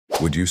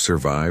Would you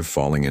survive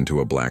falling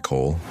into a black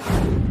hole?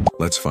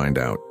 Let's find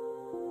out.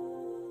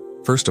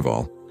 First of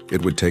all,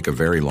 it would take a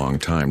very long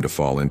time to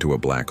fall into a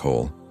black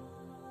hole.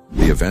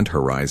 The event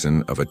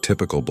horizon of a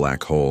typical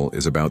black hole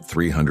is about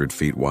 300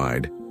 feet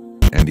wide,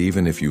 and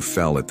even if you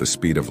fell at the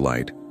speed of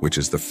light, which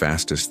is the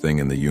fastest thing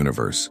in the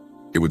universe,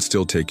 it would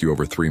still take you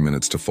over 3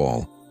 minutes to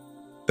fall.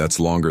 That's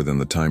longer than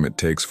the time it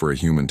takes for a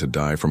human to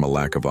die from a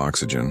lack of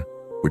oxygen,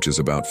 which is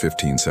about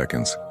 15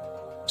 seconds.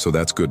 So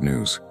that's good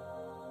news.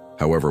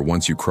 However,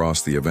 once you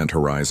cross the event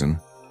horizon,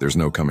 there's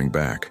no coming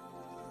back.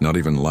 Not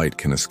even light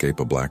can escape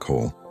a black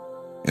hole.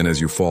 And as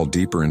you fall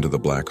deeper into the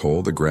black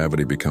hole, the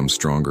gravity becomes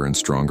stronger and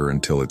stronger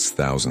until it's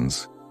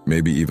thousands,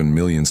 maybe even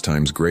millions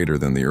times greater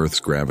than the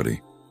Earth's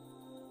gravity.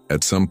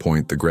 At some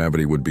point, the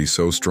gravity would be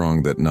so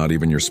strong that not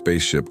even your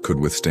spaceship could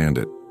withstand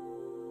it.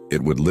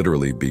 It would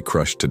literally be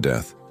crushed to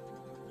death.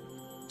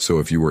 So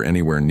if you were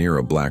anywhere near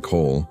a black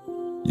hole,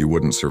 you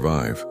wouldn't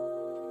survive.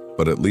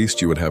 But at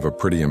least you would have a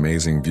pretty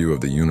amazing view of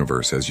the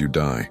universe as you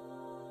die.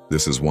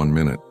 This is 1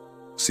 Minute.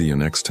 See you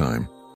next time.